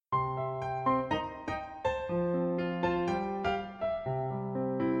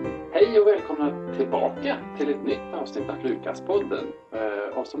Hej och välkomna tillbaka till ett nytt avsnitt av Lukaspodden.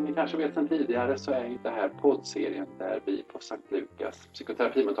 Och som ni kanske vet sedan tidigare så är ju det här poddserien där vi på Sankt Lukas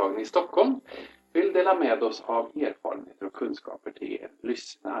psykoterapimottagning i Stockholm vill dela med oss av erfarenheter och kunskaper till er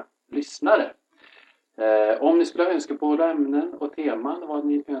lyssnare. Om ni skulle ha önskemål, ämnen och teman vad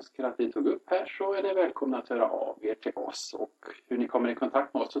ni önskar att vi tog upp här så är ni välkomna att höra av er till oss. Och hur ni kommer i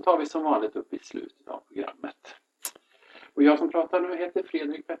kontakt med oss så tar vi som vanligt upp i slutet av programmet. Och jag som pratar nu heter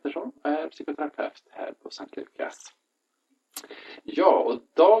Fredrik Pettersson och är psykoterapeut här på Sankt Lukas. Ja, och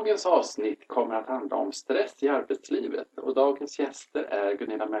dagens avsnitt kommer att handla om stress i arbetslivet. Och dagens gäster är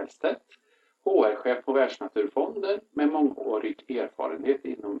Gunilla Mellstedt, HR-chef på Världsnaturfonden med mångårig erfarenhet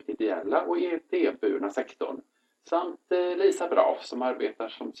inom ideella och idéburna sektorn. Samt Lisa Braff som arbetar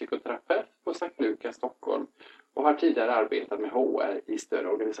som psykoterapeut på Sankt Lukas Stockholm och har tidigare arbetat med HR i större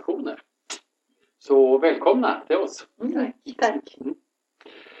organisationer. Så välkomna till oss. Tack.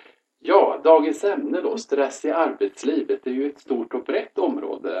 Ja, dagens ämne då, stress i arbetslivet, är ju ett stort och brett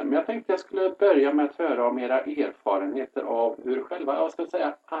område. Men jag tänkte jag skulle börja med att höra om era erfarenheter av hur själva,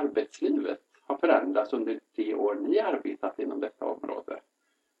 arbetslivet har förändrats under de år ni arbetat inom detta område.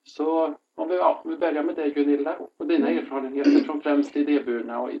 Så om vi börjar med dig Gunilla och dina erfarenheter från främst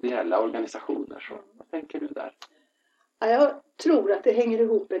idéburna och ideella organisationer. Så vad tänker du där? Ja, jag tror att det hänger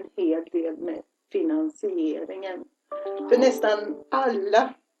ihop en hel del med finansieringen. För nästan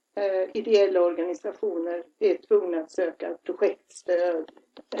alla ideella organisationer är tvungna att söka projektstöd,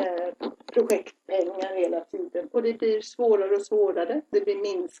 projektpengar hela tiden. Och det blir svårare och svårare. Det blir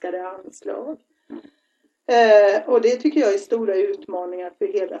minskade anslag. Och det tycker jag är stora utmaningar för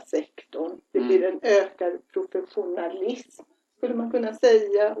hela sektorn. Det blir en ökad professionalism skulle man kunna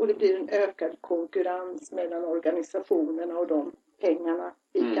säga. Och det blir en ökad konkurrens mellan organisationerna och de pengarna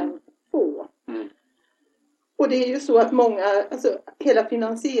vi kan få. Och det är ju så att hela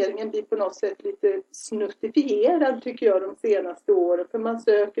finansieringen blir på något sätt lite snuttifierad tycker jag de senaste åren.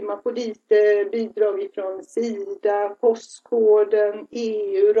 För man får lite bidrag ifrån Sida, Postkoden,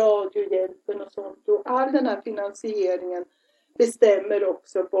 EU, Radiohjälpen och sånt. Och all den här finansieringen bestämmer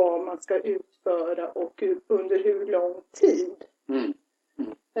också vad man ska utföra och under hur lång tid.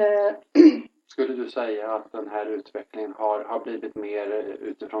 Skulle du säga att den här utvecklingen har blivit mer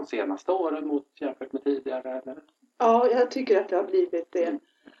utifrån senaste åren jämfört med tidigare? Eller? Ja, jag tycker att det har blivit det.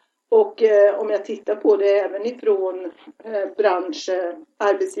 Och om jag tittar på det även ifrån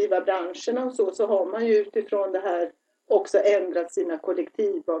arbetsgivarbranscherna och så har man ju utifrån det här också ändrat sina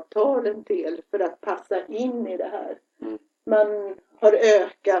kollektivavtal en del för att passa in i det här. Man har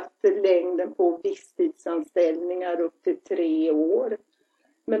ökat längden på visstidsanställningar upp till 3 år.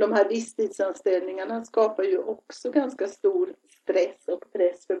 Men de här visstidsanställningarna skapar ju också ganska stor stress och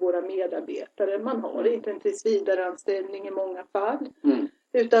press för våra medarbetare. Man har inte en tillsvidareanställning i många fall.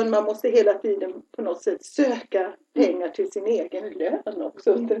 Utan man måste hela tiden på något sätt söka pengar till sin egen lön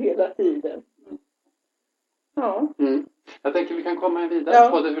också under hela tiden. Ja. Jag tänker vi kan komma vidare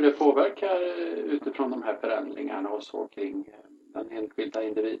på hur det påverkar utifrån de här förändringarna och så kring den enskilda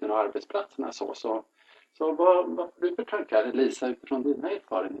individen och arbetsplatserna. Så vad får du för tankar Lisa utifrån dina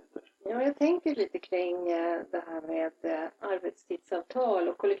erfarenheter? Ja, jag tänker lite kring det här med arbetstidsavtal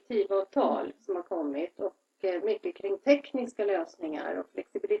och kollektivavtal som har kommit och mycket kring tekniska lösningar och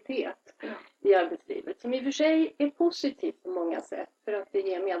flexibilitet i arbetslivet som i och för sig är positivt på många sätt för att det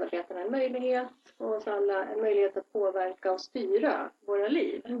ger medarbetarna en möjlighet och oss alla en möjlighet att påverka och styra våra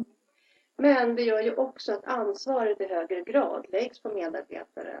liv. Men det gör ju också att ansvaret i högre grad läggs på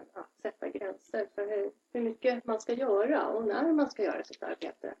medarbetaren att sätta gränser för hur mycket man ska göra och när man ska göra sitt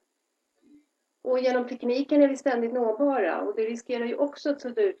arbete. Och genom tekniken är vi ständigt nåbara och det riskerar ju också att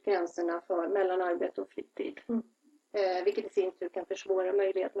sudda ut gränserna mellan arbete och fritid. Vilket i sin tur kan försvåra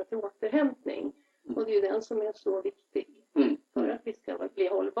möjligheterna till återhämtning. Och det är ju den som är så viktig för att vi ska bli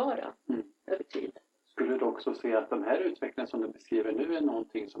hållbara över tid. Skulle du också se att den här utvecklingen som du beskriver nu är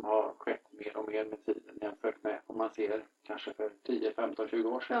någonting som har skett mer och mer med tiden jämfört med om man ser kanske för 10, 15, 20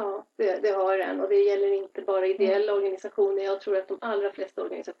 år sedan? Ja, det har den. Och det gäller inte bara ideella organisationer. Jag tror att de allra flesta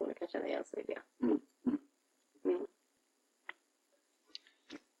organisationer kan känna igen sig i det.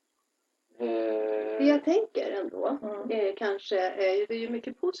 Det jag tänker ändå kanske det är ju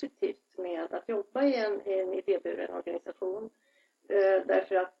mycket positivt med att jobba i en idéburen organisation.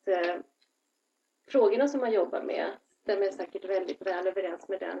 Därför att frågorna som man jobbar med stämmer säkert väldigt väl överens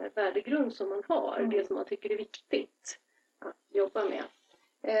med den värdegrund som man har. Det som man tycker är viktigt att jobba med.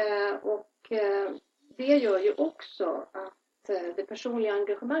 Det gör ju också att det personliga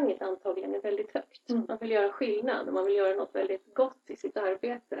engagemanget antagligen är väldigt högt. Man vill göra skillnad och man vill göra något väldigt gott i sitt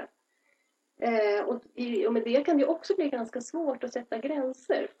arbete. Och med det kan det också bli ganska svårt att sätta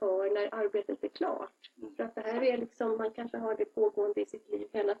gränser för när arbetet är klart. För att det här är liksom, man kanske har det pågående i sitt liv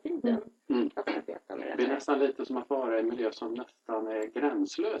hela tiden. Att arbeta med det här. Det är nästan lite som att vara i en miljö som nästan är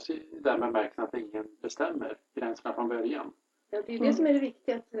gränslös i den bemärkelsen att ingen bestämmer gränserna från början. Ja, det är det som är det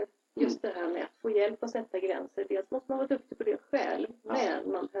viktiga. Just det här med att få hjälp att sätta gränser. Dels måste man vara duktig på det själv.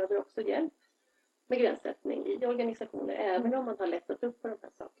 Men man behöver också hjälp med gränssättning i organisationer. Även om man har lättat upp på de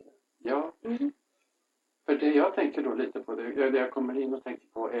här sakerna. Ja, för det jag tänker då lite på, det jag kommer in och tänker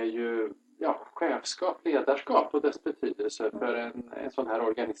på är ju chefskap, ledarskap och dess betydelse för en sån här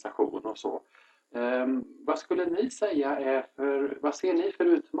organisation och så. Vad skulle ni säga vad ser ni för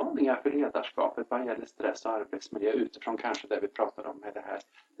utmaningar för ledarskapet vad gäller stress och arbetsmiljö utifrån kanske det vi pratade om med det här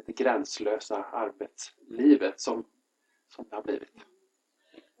lite gränslösa arbetslivet som det har blivit?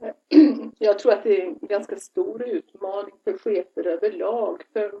 Jag tror att det är en ganska stor utmaning för chefer överlag.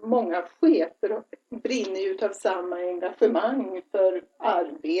 För många chefer brinner ju av samma engagemang för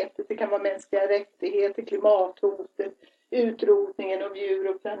arbetet. Det kan vara mänskliga rättigheter, klimathotet, utrotningen av djur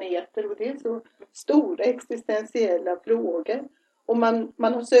och planeter. Och det är så stora existentiella frågor. Och man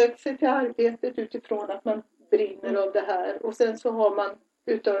har sökt sig till arbetet utifrån att man brinner av det här. Och sen så har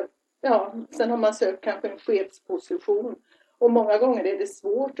man sökt kanske en chefsposition. Och många gånger är det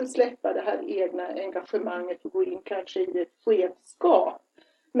svårt att släppa det här egna engagemanget och gå in kanske i ett chefskap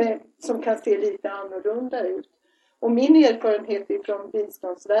som kan se lite annorlunda ut. Och min erfarenhet från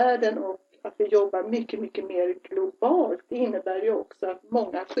biståndsvärlden och att vi jobbar mycket, mycket mer globalt, det innebär ju också att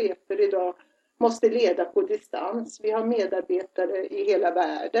många chefer idag måste leda på distans. Vi har medarbetare i hela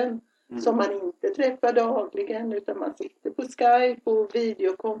världen som man inte träffar dagligen utan man sitter på Skype och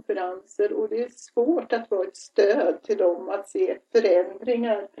videokonferenser och det är svårt att vara ett stöd till dem att se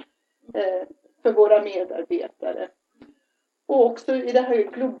förändringar för våra medarbetare. Och också i det här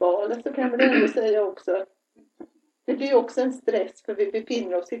globala så kan man ändå säga också att det blir också en stress för vi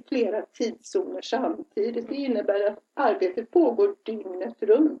befinner oss i flera tidszoner samtidigt. Det innebär att arbetet pågår dygnet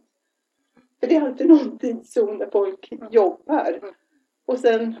runt. För det är alltid någon tidszon där folk jobbar. Och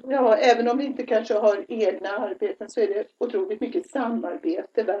sen, även om vi inte kanske har egna arbeten så är det otroligt mycket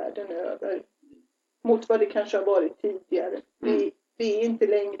samarbete världen över. Mot vad det kanske har varit tidigare. Vi är inte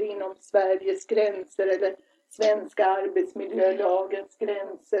längre inom Sveriges gränser eller svenska arbetsmiljölagens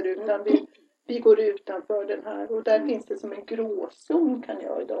gränser utan vi går utanför den här. Och där finns det som en gråzon kan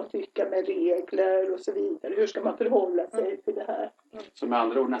jag idag tycka med regler och så vidare. Hur ska man förhålla sig till det här? Så med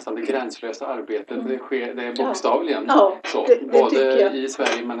andra ord nästan det gränslösa arbetet, det är bokstavligen så. Det både i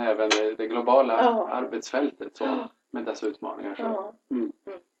Sverige men även det globala arbetsfältet så, med dessa utmaningar. Så.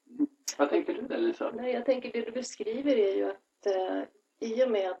 Vad tänker du där Lisa? Nej, jag tänker det du beskriver är ju att i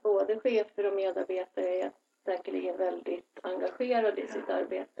och med att både chefer och medarbetare är säkerligen väldigt engagerade i sitt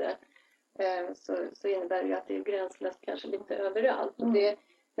arbete så innebär det ju att det är gränslöst kanske lite överallt.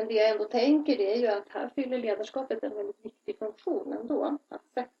 Men det jag ändå tänker det är ju att här fyller ledarskapet en väldigt viktig funktion ändå. Att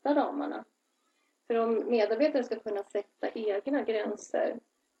sätta ramarna. För om medarbetare ska kunna sätta egna gränser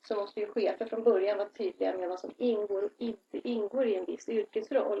så måste ju chefer från början vara tydliga med vad som ingår och inte ingår i en viss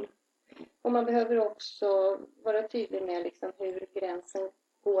yrkesroll. Och man behöver också vara tydlig med liksom hur gränsen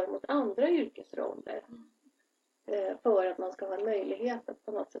går mot andra yrkesroller. För att man ska ha en möjlighet att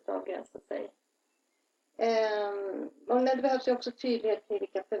på något sätt avgränsa sig. Men det behövs ju också tydlighet kring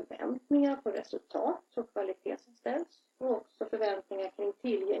vilka förväntningar på resultat och kvalitet som ställs. Och också förväntningar kring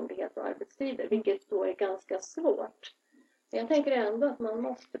tillgänglighet och arbetstider. Vilket då är ganska svårt. Jag tänker ändå att man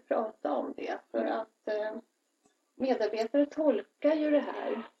måste prata om det. För att medarbetare tolkar ju det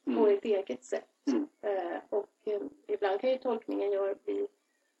här på ett eget sätt. Och ibland kan ju tolkningen bli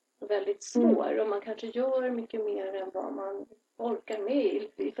väldigt svår. Och man kanske gör mycket mer än vad man orkar med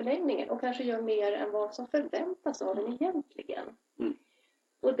i förlängningen. Och kanske gör mer än vad som förväntas av en egentligen.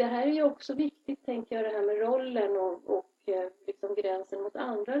 Och det här är ju också viktigt, tänker jag, det här med rollen och liksom gränsen mot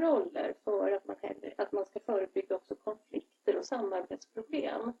andra roller. För att man ska förebygga också konflikter och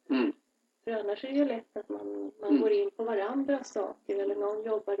samarbetsproblem. För annars är det ju lätt att man går in på varandras saker. Eller någon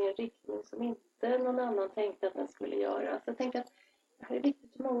jobbar i en riktning som inte någon annan tänkte att den skulle göra. Så jag tänker att det här är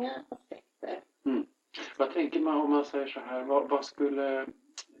viktigt ur många aspekter. Vad tänker man om man säger så här?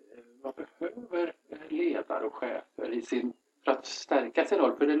 Vad behöver ledare och chefer för att stärka sin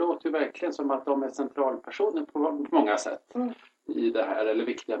roll? För det låter ju verkligen som att de är centralpersoner på många sätt i det här. Eller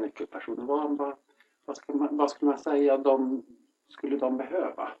viktiga nyckelpersoner. Vad skulle man säga skulle de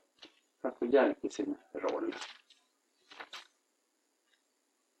behöva för att få hjälp i sin roll?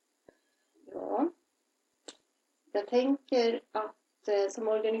 Ja, jag tänker att som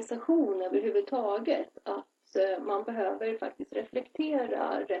organisation överhuvudtaget att man behöver faktiskt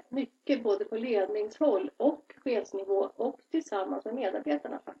reflektera rätt mycket både på ledningshåll och chefsnivå och tillsammans med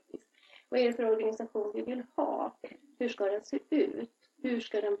medarbetarna faktiskt. Vad är det för organisation vi vill ha? Hur ska den se ut? Hur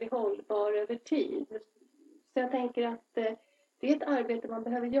ska den bli hållbar över tid? Så jag tänker att det är ett arbete man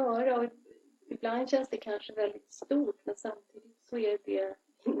behöver göra och ibland känns det kanske väldigt stort men samtidigt så är det,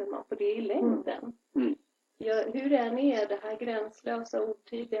 hinner man på det i längden. Ja, hur det än är, det här gränslösa och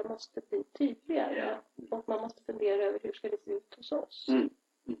otydliga måste bli tydligare. Och man måste fundera över hur ska det se ut hos oss.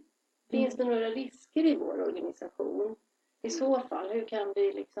 Finns det några risker i vår organisation? I så fall, hur kan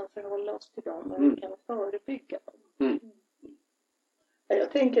vi liksom förhålla oss till dem och hur kan vi förebygga dem?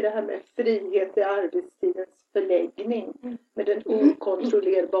 Jag tänker det här med frihet i arbetstidens förläggning. Med den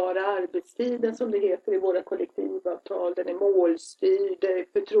okontrollerbara arbetstiden som det heter i våra kollektivavtal. Den är målstyrd, det är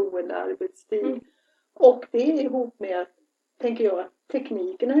förtroendearbetstid. Och det är ihop med att, tänker jag, att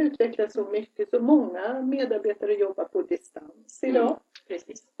tekniken har utvecklats så mycket så många medarbetare jobbar på distans idag.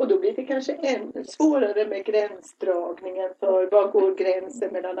 Precis. Och då blir det kanske ännu svårare med gränsdragningen för var går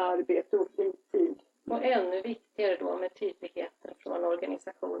gränsen mellan arbete och fritid. Och ännu viktigare då med tydligheten från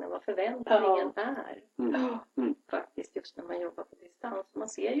organisationen vad förväntningen är. Faktiskt just när man jobbar på distans. Man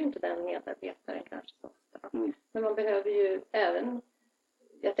ser ju inte den medarbetaren kanske så ofta. Men man behöver ju även,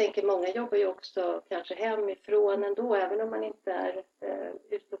 jag tänker många jobbar ju också kanske hemifrån ändå. Även om man inte är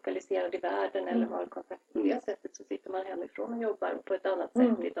utlokaliserad i världen eller har kontakt på det sättet så sitter man hemifrån och jobbar på ett annat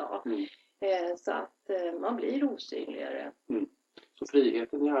sätt idag. Så att man blir osynligare. Så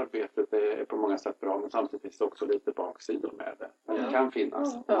friheten i arbetet är på många sätt bra men samtidigt finns det också lite baksidor med det. Men det kan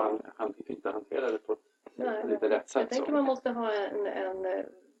finnas om man inte hanterar det på ett lite rätt sätt. Jag tänker man måste ha en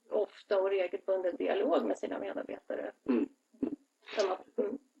ofta och regelbunden dialog med sina medarbetare. Ja,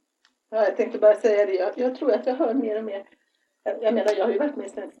 jag tänkte bara säga det. Jag tror att jag hör mer och mer. Jag menar, jag har ju varit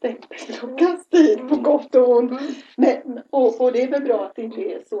med sedan stämpelklockans tid på gott och ont. Och det är väl bra att det inte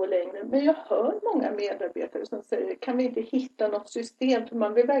är så längre. Men jag hör många medarbetare som säger, kan vi inte hitta något system? För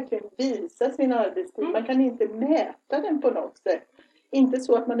man vill verkligen visa sin arbetstid. Man kan inte mäta den på något sätt. Inte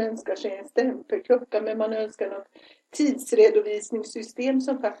så att man önskar sig en stämpelklocka, men man önskar något tidsredovisningssystem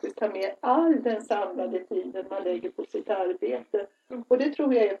som faktiskt tar med all den samlade tiden man lägger på sitt arbete. Och det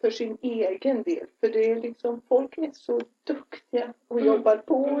tror jag är för sin egen del. För det är liksom, folk är så duktiga och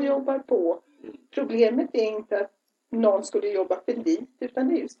jobbar på. Problemet är inte att någon skulle jobba för lite, utan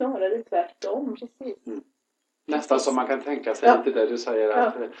det är ju snarare tvärtom. Precis. Nästan som man kan tänka sig lite där du säger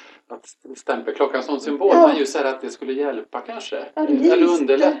att stämpelklockan som symbol, men just är att det skulle hjälpa kanske, eller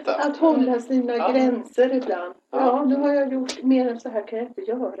underlätta. Att hålla sina gränser ibland. Ja, nu har jag gjort mer än så här kan jag inte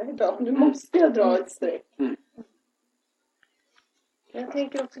göra idag. Nu måste jag dra ett streck. Jag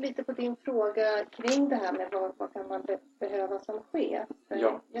tänker också lite på din fråga kring det här med vad kan man behöva som chef.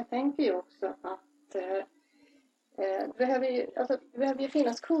 Jag tänker ju också att det behöver ju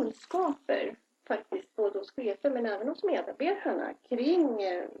finnas kunskaper faktiskt både hos chefer men även hos medarbetarna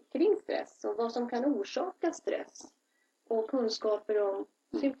kring stress och vad som kan orsaka stress och kunskaper om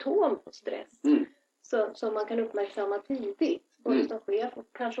symptom på stress som man kan uppmärksamma tidigt både som chef och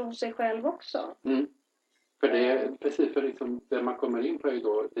kanske hos sig själv också. För det är precis för liksom, det man kommer in på är ju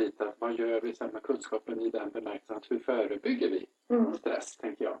då dit att vad gör vi sen med kunskapen i den bemärkelsen att hur förebygger vi stress,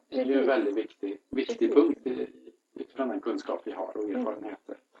 tänker jag. Det är ju en väldigt viktig punkt utifrån den kunskap vi har och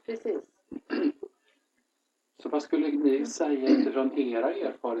erfarenheter. Precis. Så vad skulle ni säga utifrån era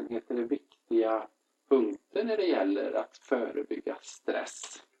erfarenheter är viktiga punkter när det gäller att förebygga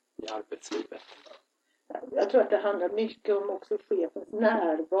stress i arbetslivet? Jag tror att det handlar mycket om också chefens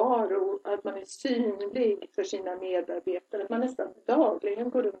närvaro. Att man är synlig för sina medarbetare. Att man nästan dagligen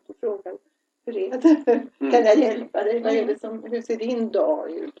går runt och frågar, hur är det? Kan jag hjälpa dig? Hur ser din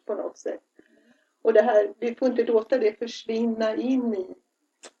dag ut på något sätt? Och det här, vi får inte låta det försvinna in i,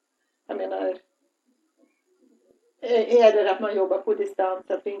 jag menar, är det att man jobbar på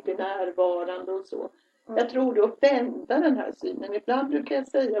distans, att vi inte är närvarande och så. Jag tror då att vända den här synen. Ibland brukar jag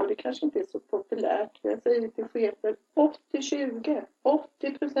säga, och det kanske inte är så populärt, jag säger till chefer 80-20.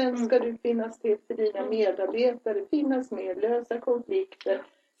 80% ska du finnas till för dina medarbetare, finnas med, lösa konflikter,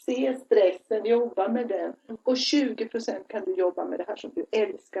 se stressen, jobba med den. Och 20% kan du jobba med det här som du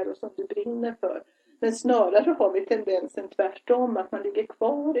älskar och som du brinner för. Men snarare har vi tendensen tvärtom, att man ligger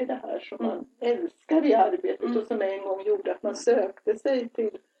kvar i det här som man älskar i arbetet och som en gång gjorde att man sökte sig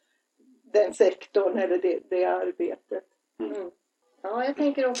till den sektorn eller det arbetet. Ja, jag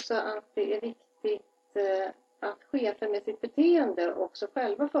tänker också att det är viktigt att chefer med sitt beteende också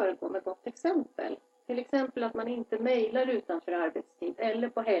själva föregår med gott exempel. Till exempel att man inte mejlar utanför arbetstid eller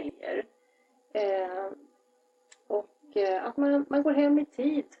på helger. Och att man går hem i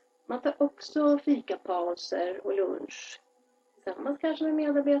tid. Man tar också fikapauser och lunch tillsammans kanske med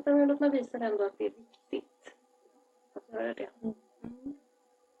medarbetarna, men att man visar ändå att det är viktigt att göra det.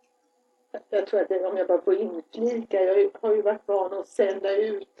 Jag tror att om jag bara får inflika, jag har ju varit van att sända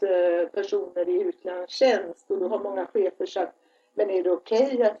ut personer i utlandstjänst och då har många chefer sagt, men är det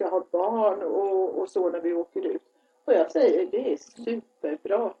okej att jag har barn och så när vi åker ut? Och jag säger, det är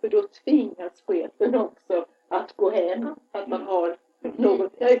superbra, för då tvingas chefen också att gå hem, att man har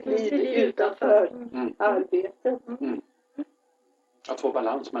ett liv utanför arbetet. Att få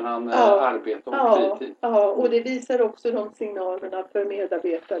balans mellan arbete och fritid. Ja, och det visar också de signalerna för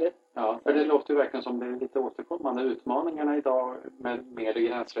medarbetare. Ja, för det låter ju verkligen som det är lite återkommande. Utmaningarna idag med mer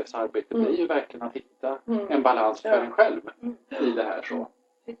gränslöst arbete blir ju verkligen att hitta en balans för en själv i det här så.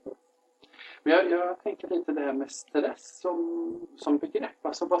 Men jag tänker lite det här med stress som begrepp.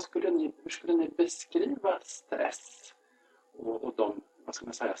 Alltså hur skulle ni beskriva stress och de, vad ska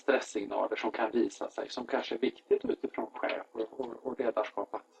man säga, stresssignaler som kan visa sig, som kanske är viktigt utifrån chef och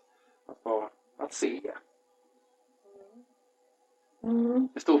ledarskap att se? En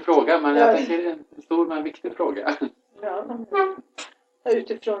stor fråga, men jag tänker en stor men viktig fråga. Ja.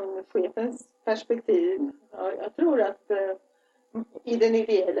 Utifrån chefens perspektiv, jag tror att i den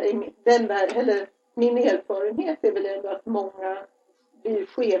ideella, min erfarenhet är väl ändå att många blir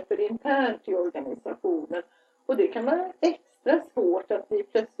chefer internt i organisationen. Och det kan vara extra svårt att bli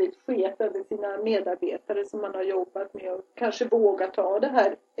plötsligt chef över sina medarbetare som man har jobbat med och kanske våga ta det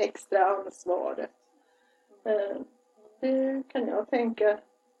här extra ansvaret. Det kan jag tänka.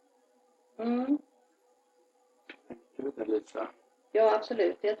 Lisa. Ja,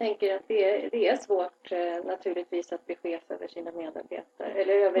 absolut. Jag tänker att det är svårt naturligtvis att bli chef över sina medarbetare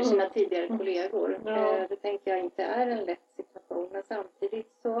eller över sina tidigare kollegor. Det tänker jag inte är en lätt situation. Men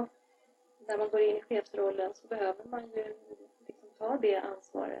samtidigt så när man går in i chefsrollen så behöver man ju liksom ta det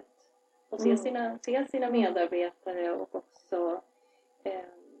ansvaret och se sina medarbetare och också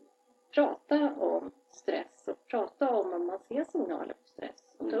prata om stress och prata om man ser signaler på stress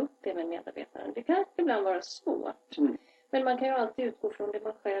och ta upp det med medarbetaren. Det kan ibland vara svårt. Men man kan ju alltid utgå från det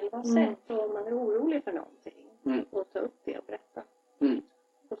man själv har sett och om man är orolig för någonting och ta upp det och berätta.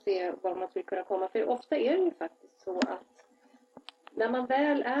 Och se vad man skulle kunna komma. För ofta är det ju faktiskt så att när man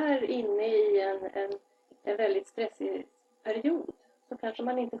väl är inne i en väldigt stressig period så kanske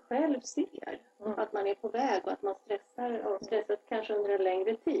man inte själv ser att man är på väg och att man stressat kanske under en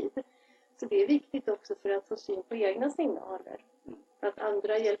längre tid. Så det är viktigt också för att få syn på egna signaler. Att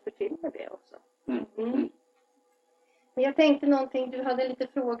andra hjälper till med det också. Men jag tänkte någonting, du hade lite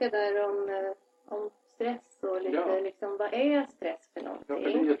fråga där om stress och lite liksom, vad är stress för någonting? Ja, för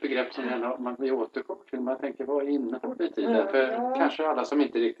det är ett begrepp som vi återkommer till. Man tänker, vad är innehållet i tiden? För kanske alla som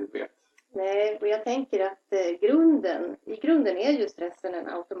inte riktigt vet. Nej, och jag tänker att i grunden är ju stressen en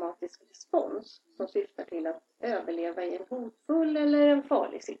automatisk respons som syftar till att överleva i en hotfull eller en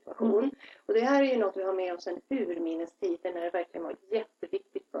farlig situation. Och det här är ju något vi har med oss en urminnes tiden när det verkligen var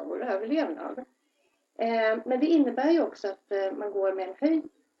jätteviktigt för vår överlevnad. Men det innebär ju också att man går med en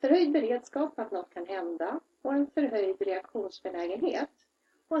förhöjd beredskap att något kan hända och en förhöjd reaktionsbenägenhet.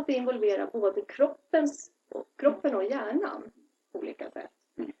 Och att det involverar både kroppen och hjärnan på olika sätt.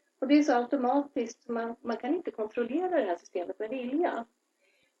 Och det är så automatiskt, man kan inte kontrollera det här systemet med vilja.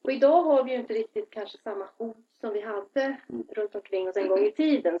 Och idag har vi ju inte riktigt kanske samma hot som vi hade runt omkring oss en gång i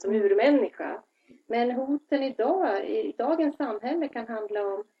tiden som urmänniska. Men hoten i dagens samhälle kan handla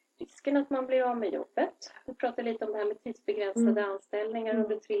om risken att man blir av med jobbet. Vi pratar lite om det här med tidsbegränsade anställningar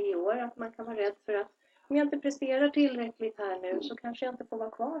under 3 år. Att man kan vara rädd för att om jag inte presterar tillräckligt här nu så kanske jag inte får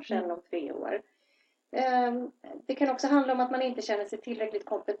vara kvar sen om 3 år. Det kan också handla om att man inte känner sig tillräckligt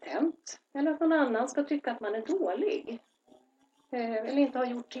kompetent. Eller att någon annan ska tycka att man är dålig. Eller inte har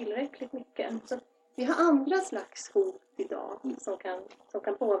gjort tillräckligt mycket. Så vi har andra slags hot idag som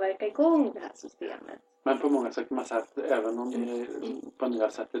kan påverka igång det här systemet. Men på många sätt kan man säga att även om det är på nya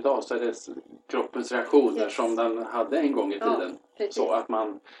sätt idag så är det kroppens reaktioner som den hade en gång i tiden. Så att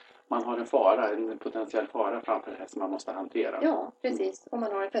man har en potentiell fara framför det här som man måste hantera. Ja, precis. Och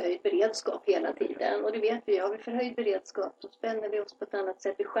man har en förhöjd beredskap hela tiden. Och det vet vi, har vi förhöjd beredskap så spänner vi oss på ett annat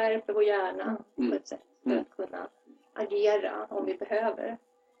sätt. Vi skärper vår hjärna på ett sätt för att kunna agera om vi behöver.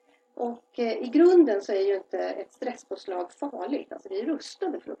 Och i grunden så är ju inte ett stresspåslag farligt. Alltså vi är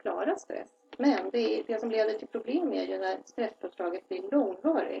rustade för att klara stress. Men det som leder till problem är ju när stresspåslaget blir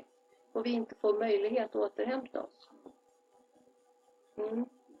långvarigt. Och vi inte får möjlighet att återhämta oss.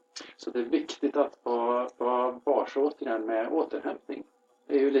 Så det är viktigt att vara varse återigen med återhämtning.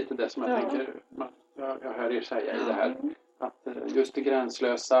 Det är ju lite det som jag tänker, jag hör er säga i det här. Att just det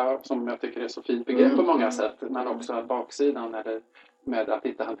gränslösa, som jag tycker är så fint begrepp på många sätt, men också att baksidan eller med att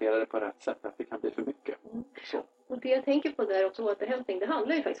inte hantera det på rätt sätt, att det kan bli för mycket. Så. Och det jag tänker på där också, återhämtning, det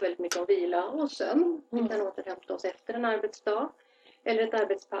handlar ju faktiskt väldigt mycket om vila och sömn. Vi kan återhämta oss efter en arbetsdag eller ett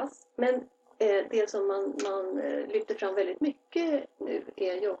arbetspass. Men det som man lyfter fram väldigt mycket nu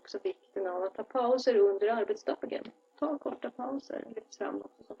är ju också vikten av att ta pauser under arbetsdagen. Ta korta pauser, lyfts fram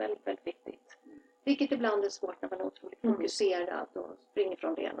också som väldigt, väldigt viktigt. Vilket ibland är svårt när man är otroligt fokuserad och springer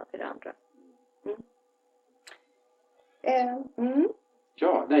från det ena till det andra.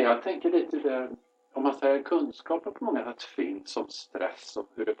 Ja, nej, jag tänker lite där, om man säger kunskapen på många sätt finns om stress och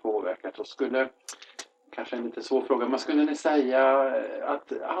hur det påverkar, så skulle, kanske en lite svår fråga, men skulle ni säga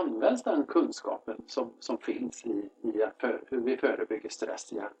att används den kunskapen som finns i hur vi förebygger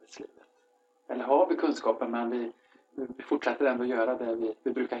stress i arbetslivet? Eller har vi kunskapen men vi fortsätter ändå göra det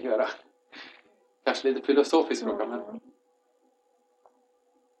vi brukar göra? Kanske lite filosofisk fråga, men...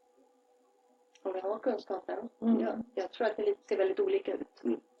 Om vi har kunskapen. Ja, jag tror att det ser väldigt olika ut.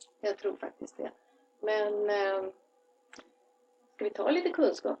 Jag tror faktiskt det. Men ska vi ta lite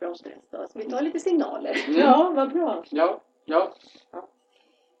kunskaper om stress då? Ska vi ta lite signaler? Ja, vad bra. Ja.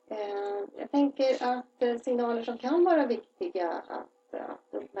 Jag tänker att signaler som kan vara viktiga att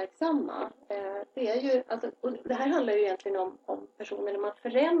uppmärksamma, det är ju, alltså, och det här handlar ju egentligen om personer när man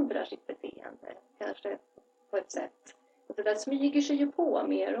förändrar sitt beteende, kanske på ett sätt. Och det där smyger sig ju på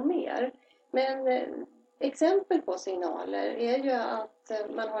mer och mer. Men exempel på signaler är ju att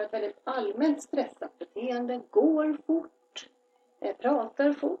man har ett väldigt allmänt stressat beteende, går fort,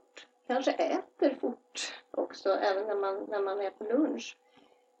 pratar fort, kanske äter fort också, även när man är på lunch.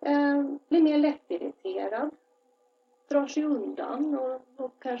 Blir mer lättirriterad, drar sig undan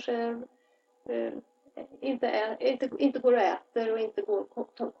och kanske inte går och äter och inte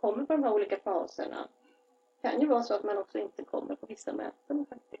kommer på de här olika pauserna. Det kan ju vara så att man också inte kommer på vissa möten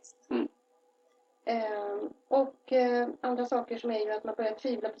faktiskt. Och andra saker som är ju att man börjar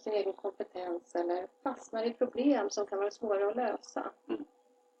tvivla på sin egen kompetens eller fastnar i problem som kan vara svåra att lösa.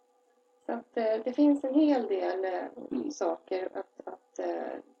 Så att det finns en hel del saker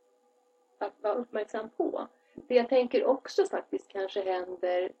att vara uppmärksam på. Det jag tänker också faktiskt kanske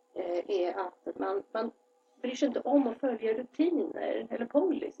händer är att man bryr sig inte om att följa rutiner eller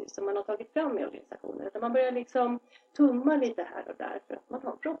policies som man har tagit fram i organisationen. Utan man börjar liksom tumma lite här och där för att man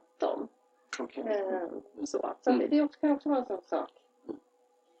har bråttom. Så det kan också vara en sån sak.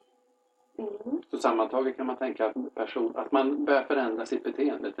 Så sammantaget kan man tänka att man börjar förändra sitt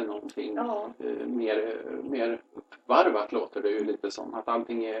beteende till någonting mer uppvarvat, låter det ju lite som. Att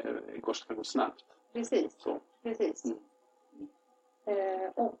allting ska gå snabbt. Precis.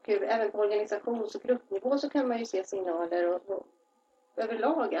 Och även på organisations- och gruppnivå så kan man ju se signaler och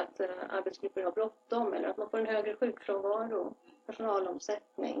överlag att arbetsgrupper har bråttom eller att man får en högre sjukfrånvaro,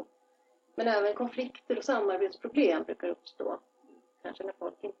 personalomsättning. Men även konflikter och samarbetsproblem brukar uppstå. Kanske när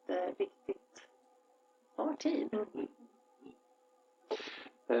folk inte riktigt har tid.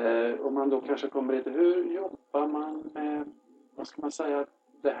 Om man då kanske kommer lite, hur jobbar man med, vad ska man säga,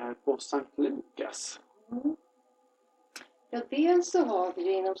 det här på Sankt Lukas? Ja, dels så har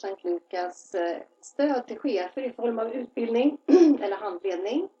vi inom Sankt Lukas stöd till chefer i form av utbildning eller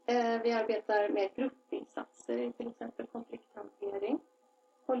handledning. Vi arbetar med gruppinsatser i till exempel konflikthantering.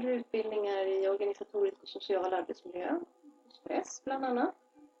 Håller utbildningar i organisatorisk och social arbetsmiljö, stress bland annat.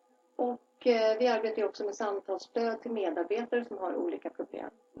 Och vi arbetar också med samtalsstöd till medarbetare som har olika problem.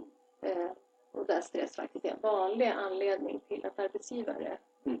 Och där stress faktiskt är en vanlig anledning till att arbetsgivare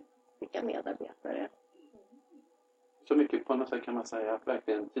skickar medarbetare. Så mycket på något sätt kan man säga att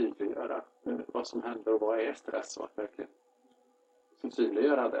verkligen tydliggöra vad som händer och vad är stress och att verkligen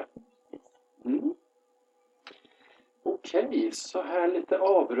synliggöra det. Okej, så här lite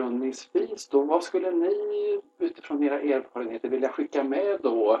avrundningsvis då. Vad skulle ni utifrån era erfarenheter vilja skicka med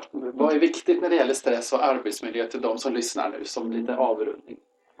då? Vad är viktigt när det gäller stress och arbetsmiljö till de som lyssnar nu som lite avrundning?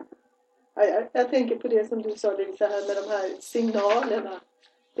 Ja, jag tänker på det som du sa Lisa här med de här signalerna.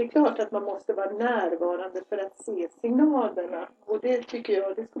 Det är klart att man måste vara närvarande för att se signalerna. Och det tycker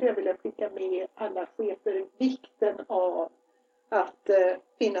jag, det skulle jag vilja skicka med alla chefer, vikten av att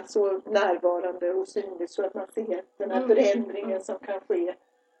finnas så närvarande och synlig så att man ser den här förändringen som kan ske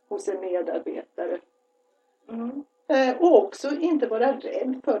hos en medarbetare. Och också inte vara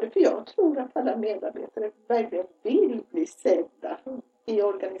rädd för det, för jag tror att alla medarbetare verkligen vill bli sedda i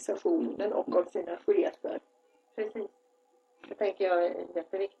organisationen och av sina chefer. Precis. Det tänker jag är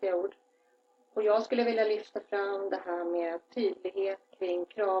jätteviktiga ord. Och jag skulle vilja lyfta fram det här med tydlighet kring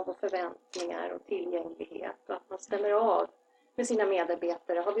krav och förväntningar och tillgänglighet. Och att man stämmer av med sina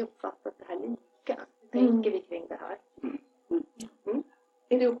medarbetare. Har vi uppfattat det här lika? Tänker vi kring det här?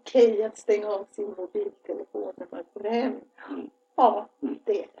 Är det okej att stänga av sin mobiltelefon när man går hem? Ja, Mm.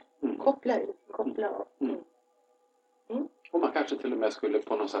 det är det. Mm. Koppla ut, koppla av. Mm. Och man kanske till och med skulle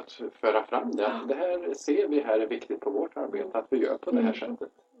på något sätt föra fram det. Att det här ser vi här är viktigt på vårt arbete. Att vi gör på det här sättet.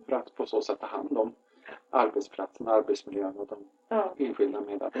 För att på så sätt ta hand om arbetsplatsen, arbetsmiljön och de enskilda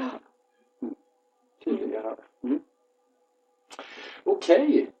medarbetarna. Tydliggöra det.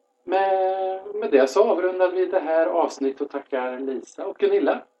 Okej. Med det så avrundar vi det här avsnittet och tackar Lisa och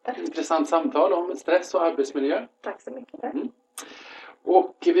Gunilla. Intressant samtal om stress och arbetsmiljö. Tack så mycket.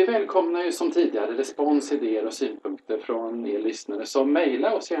 Och vi välkomnar ju som tidigare respons, idéer och synpunkter från er lyssnare. Så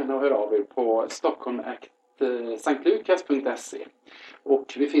mejla oss gärna och hör av er på stockholm@sanktlukas.se.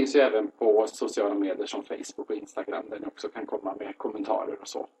 Och vi finns ju även på sociala medier som Facebook och Instagram där ni också kan komma med kommentarer och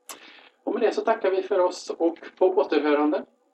så. Och med det så tackar vi för oss och på återhörande.